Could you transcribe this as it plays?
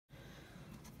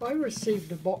I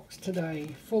received a box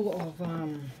today full of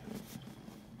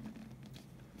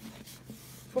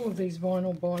these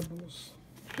vinyl Bibles.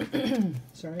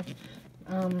 Sorry.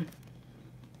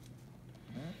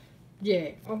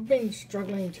 Yeah, I've been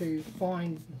struggling to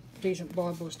find decent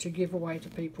Bibles to give away to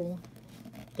people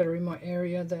that are in my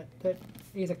area that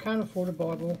either can't afford a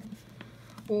Bible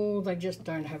or they just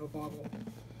don't have a Bible.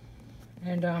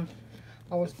 And I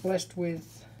was blessed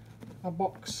with a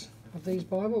box of these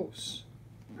Bibles.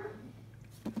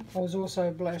 I was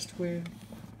also blessed with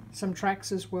some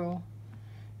tracts as well,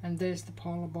 and there's the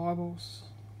pile of Bibles.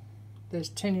 There's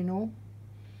 10 in all,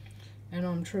 and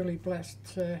I'm truly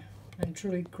blessed and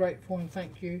truly grateful, and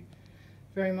thank you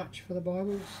very much for the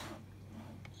Bibles.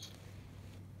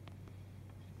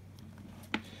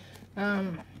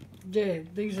 Yeah,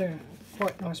 these are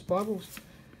quite nice Bibles.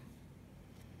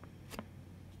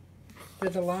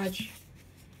 They're the large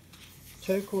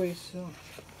turquoise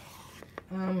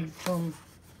from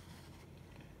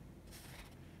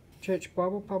Church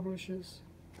Bible Publishers.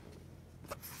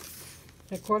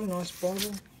 They're quite a nice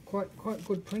Bible, quite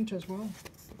good print as well.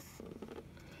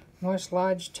 Nice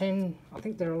large 10, I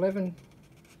think they're 11.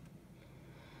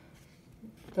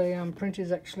 The print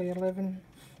is actually 11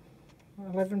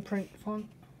 print font.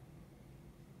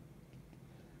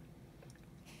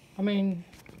 I mean,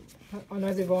 I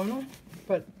know they're vinyl,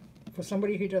 but for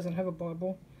somebody who doesn't have a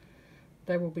Bible,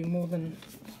 they will be more than,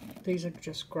 these are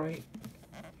just great.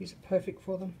 These are perfect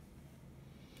for them.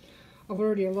 I've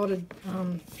already allotted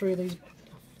 3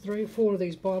 or 4 of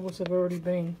these Bibles have already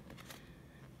been,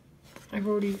 are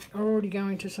already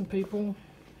going to some people.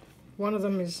 One of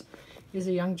them is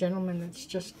a young gentleman that's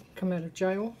just come out of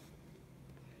jail.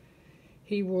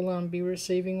 He will be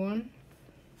receiving one.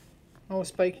 I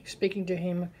was speaking to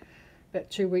him about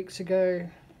 2 weeks ago,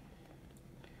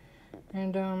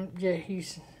 and yeah, he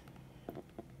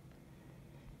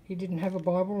didn't have a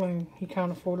Bible and he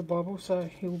can't afford a Bible, so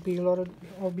he'll be allotted.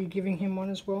 I'll be giving him one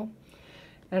as well,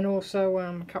 and also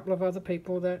a couple of other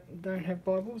people that don't have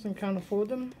Bibles and can't afford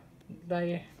them.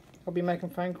 I'll be making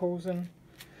phone calls and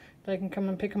they can come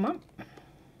and pick them up.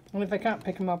 And if they can't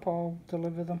pick them up, I'll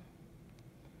deliver them.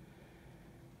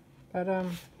 But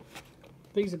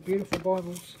these are beautiful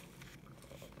Bibles.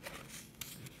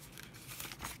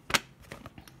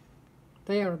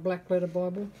 They are a black letter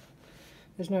Bible.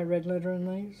 There's no red letter in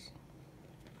these,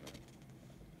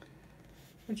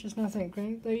 which is nothing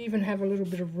great. They even have a little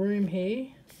bit of room here.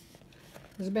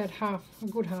 There's about a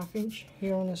good half inch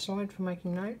here on the side for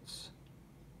making notes.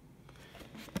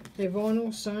 They're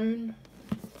vinyl sewn.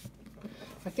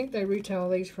 I think they retail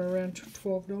these for around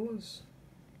 $12.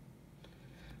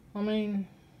 I mean,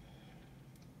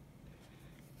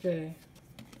 yeah,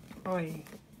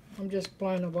 I'm just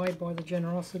blown away by the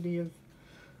generosity of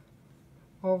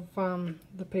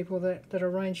the people that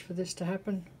arranged for this to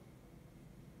happen.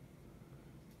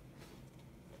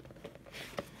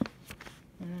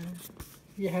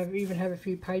 You even have a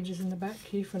few pages in the back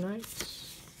here for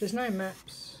notes. There's no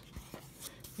maps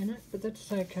in it, but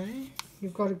that's okay.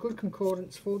 You've got a good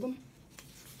concordance for them.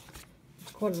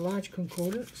 It's quite a large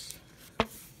concordance,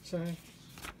 so, and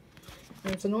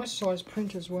it's a nice size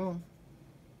print as well.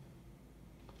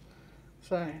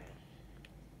 So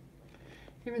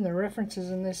even the references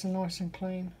in this are nice and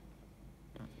clean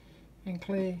and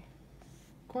clear.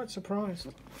 Quite surprised.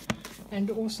 And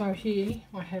also here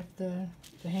I have the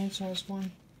hand-sized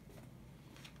one,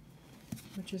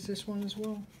 which is this one as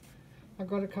well. I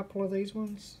got a couple of these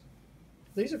ones.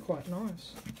 These are quite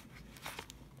nice.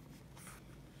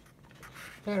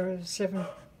 They're a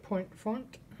 7-point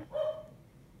font.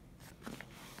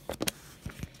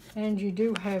 And you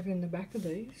do have in the back of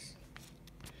these,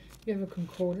 you have a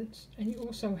concordance, and you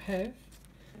also have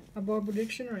a Bible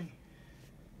dictionary.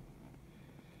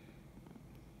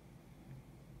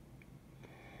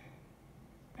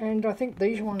 And I think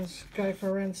these ones go for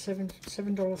around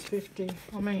 $7.50.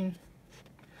 I mean,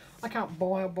 I can't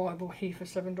buy a Bible here for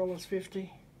 $7.50.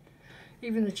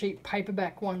 Even the cheap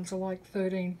paperback ones are like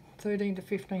 $13 to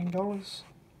 $15.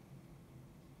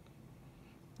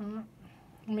 I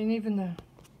mean, even the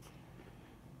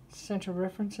center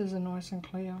references are nice and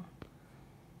clear.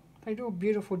 They do a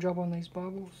beautiful job on these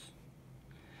Bibles.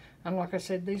 And like I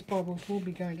said, these Bibles will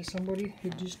be going to somebody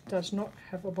who just does not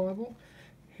have a Bible,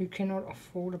 who cannot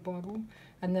afford a Bible,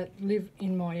 and that live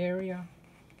in my area.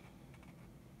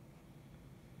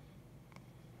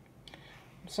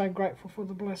 I'm so grateful for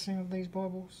the blessing of these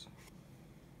Bibles.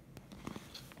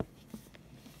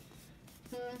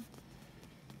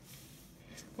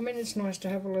 I mean, it's nice to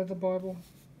have a leather Bible,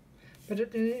 but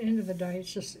at the end of the day,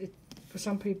 it's just, for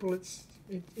some people it's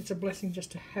a blessing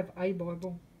just to have a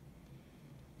Bible.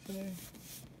 So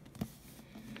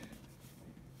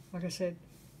Like I said,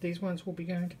 these ones will be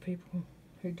going to people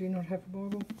who do not have a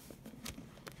Bible.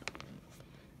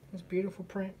 It's beautiful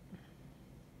print.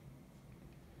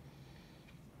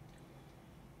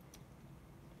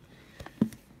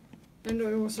 And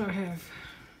I also have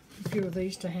a few of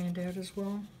these to hand out as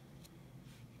well.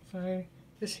 So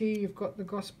this here, you've got the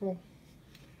Gospel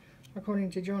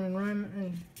according to John and Rome,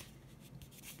 and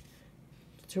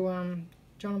to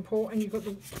John and Paul, and you've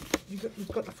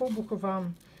got the full book of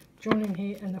John in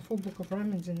here and the full book of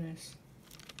Romans in this.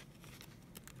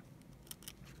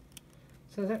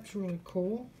 So that's really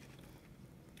cool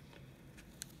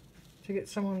to get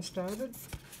someone started.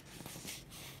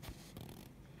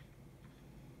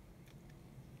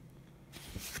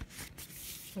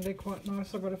 And they're quite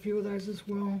nice. I've got a few of those as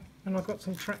well, and I've got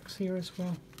some tracts here as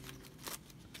well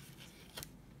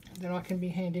that I can be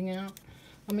handing out.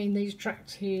 I mean, these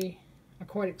tracts here are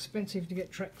quite expensive to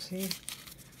get tracts here,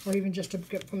 or even just to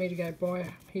get for me to go buy a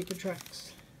heap of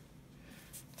tracts.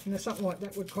 And something like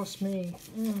that would cost me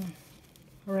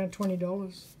around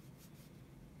 $20.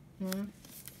 And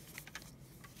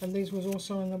these was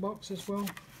also in the box as well.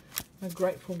 A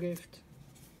grateful gift,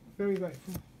 very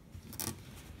grateful.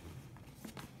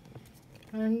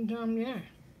 And yeah.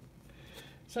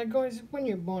 So guys, when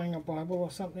you're buying a Bible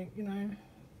or something, you know,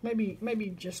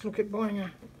 maybe just look at buying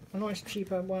a nice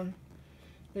cheaper one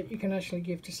that you can actually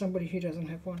give to somebody who doesn't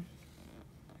have one,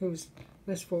 who's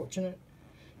less fortunate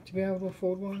to be able to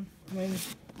afford one. I mean,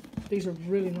 these are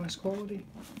really nice quality.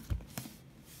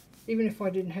 Even if I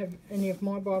didn't have any of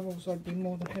my Bibles, I'd be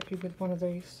more than happy with one of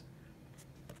these.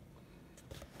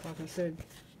 Like I said,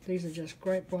 these are just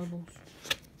great Bibles.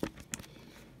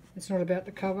 It's not about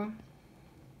the cover.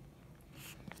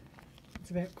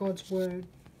 It's about God's Word.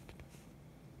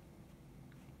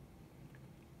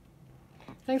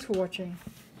 Thanks for watching.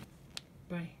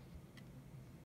 Bye.